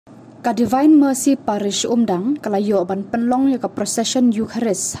Ka Divine Mercy Parish umdang kalayo ban penlong ya ka procession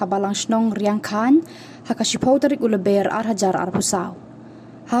Eucharist habalang snong riangkan haka shipau tarik uleber hajar pusau.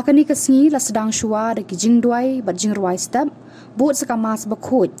 Hakani kesngi la sedang shua de kijing duai bat jing ruai step buat sekamas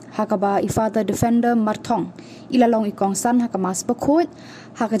bakut haka ba ifada defender martong ilalong ikongsan haka mas bakut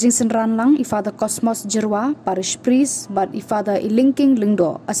haka jing senran lang ifada cosmos jerwa parish priest bat ifada ilinking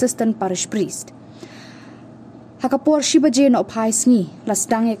lingdo assistant parish priest. Hakapor shibaje no pai sngi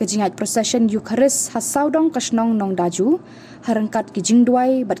lasdang ya kejingat procession Eucharist hasaudong kasnong nong daju harangkat kijing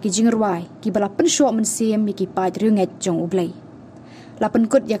duai bat kijing ruai ki bala pensyo mensiem ki Peit ringet jong ublay. Lapan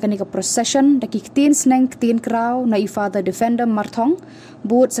kut ya kani ka procession da ki tin sneng tin kraw na ifada defender martong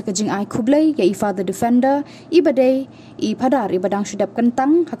buat sa kejing ai kublay ya ifada defender ibadai I padar ibadang sudap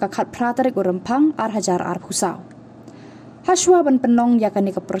kentang hakakat pratarik urempang hajar pusau. Haswa ban penong ya kani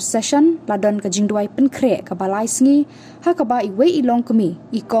ka procession ladon ka jingduai penkre ka balai sngi hakaba iwe ilong kemi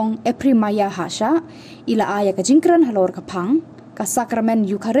ikong eprimaya hasha ila aya ka jingkran halor ka pang ka sakramen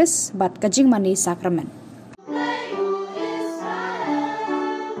Eucharist bat ka jingmani sakramen.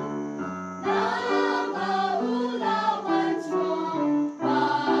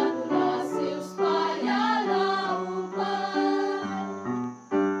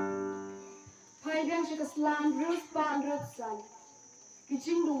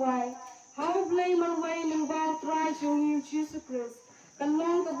 Kijing duai, how blame man way mengbang Trai Jong Jesus Christ.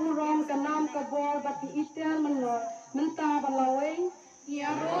 Kanong kaburam kanam Khubor bat itel menor menta balaway.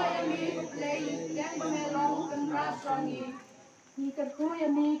 Ya roy ami play yang bamelong kendrat songi. Ni kerku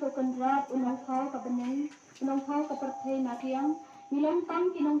ami ko kendrat unang kau ka bening, unang kau ka pertay nakiang. Nilong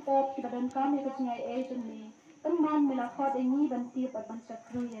tam kinong pop ki badan kami ka tingay agent ni. Teman melakot ini banti at ban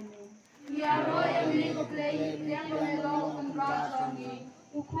Shakri ami. Ya roy ami ko play yang bamelong kendrat songi.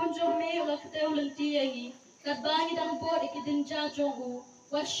 Ukun jong me ulat teu lenti agi kadbangi dang bod ikidin ja jongu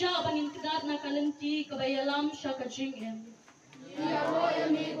wasya bangin kedat na kalenti kabayalam sya kajing em ya ro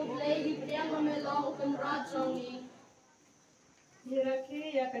ya me ko play di priang mamelong ukun rajongi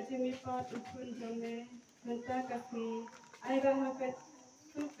hiraki ya kajimi pat ukun jong me menta kasi ai ba hakat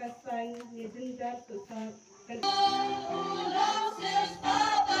tu kasang ni dinda tu sa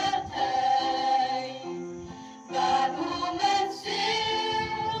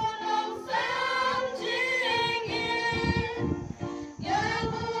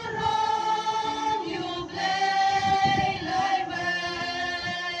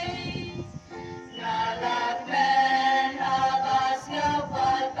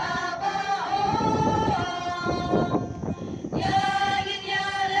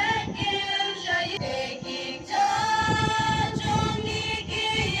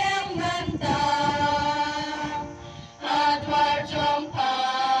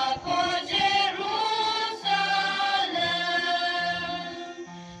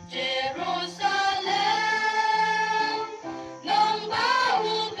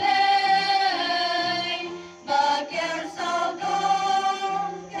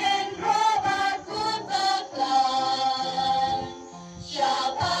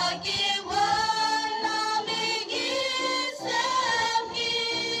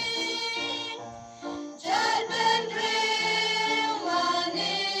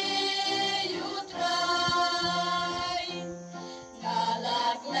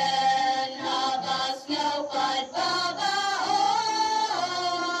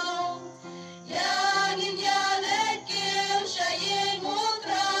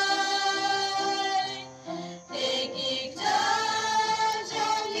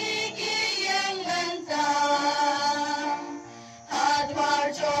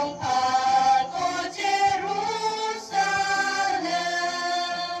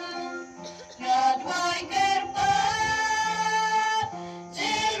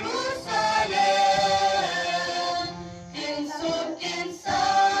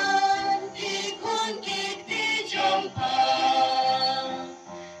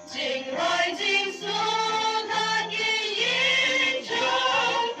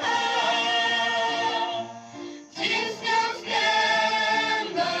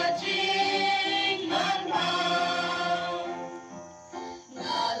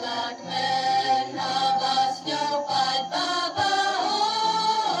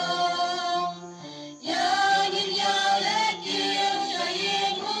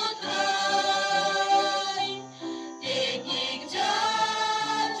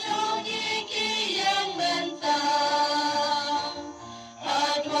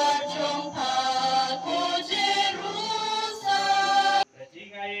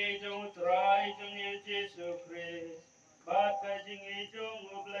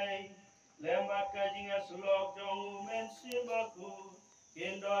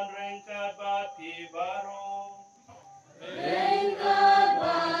Tuhan rengkat bati baru. Rengkat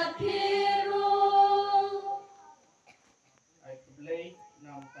batiru. Ay kublay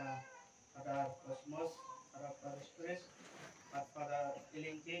namta pada kosmos para Parish at pada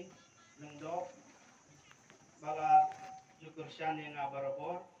ilingking ng dok bala syukur siya nga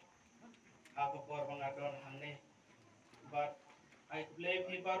barabor ako por mga don hangni but ay kublay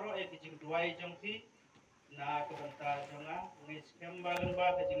pi baro ay kijing duway jong pi na kabanta jonga ngis kembalan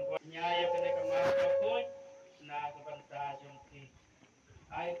ba kijing duway nyaya kene kamas kapoy na kabanta jong pi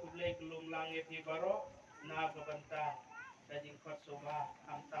ay kublay kulum lang pi baro na kabanta kajing kot soba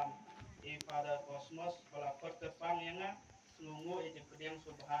amtam e pada kosmos bala kot terpang yang ngungu e jeng pediang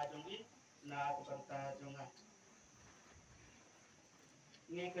soba jongi na kabanta jonga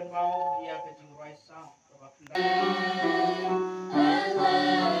ngi kan mau dia kajing raisa kabakunda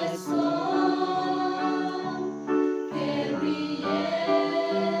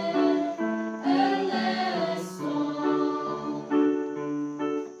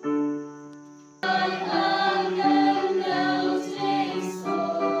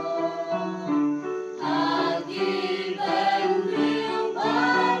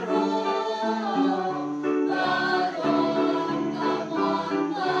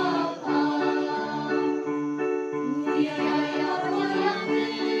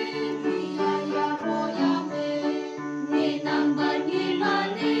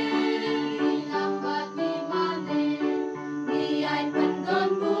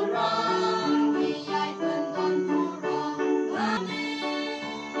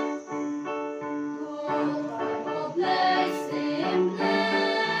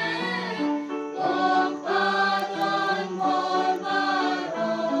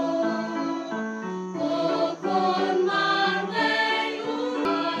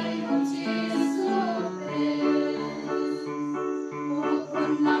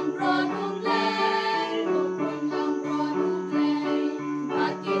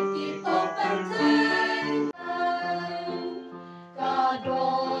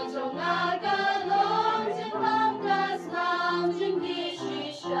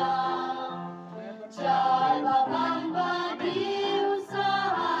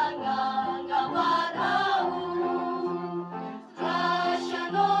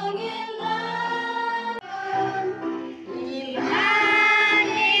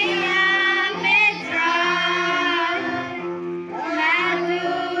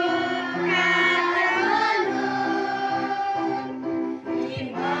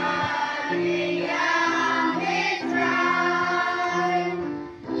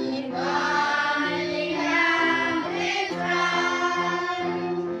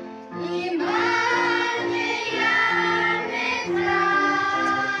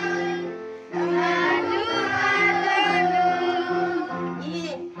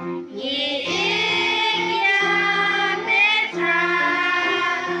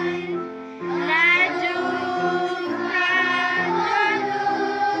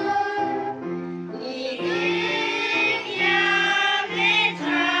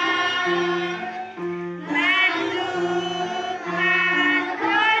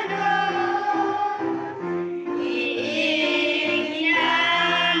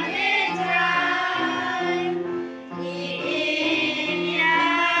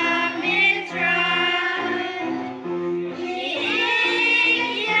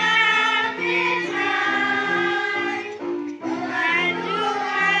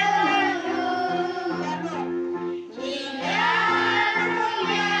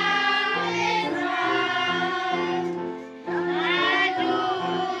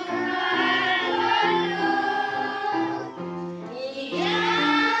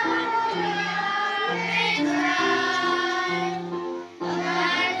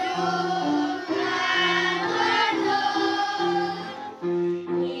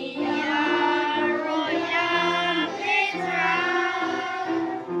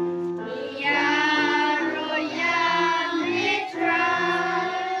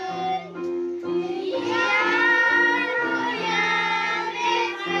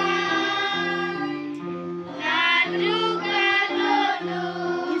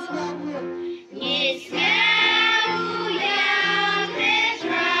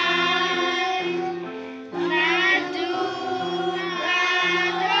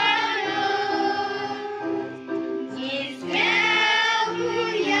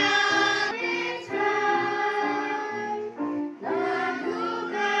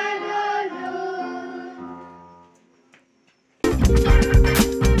Thank you.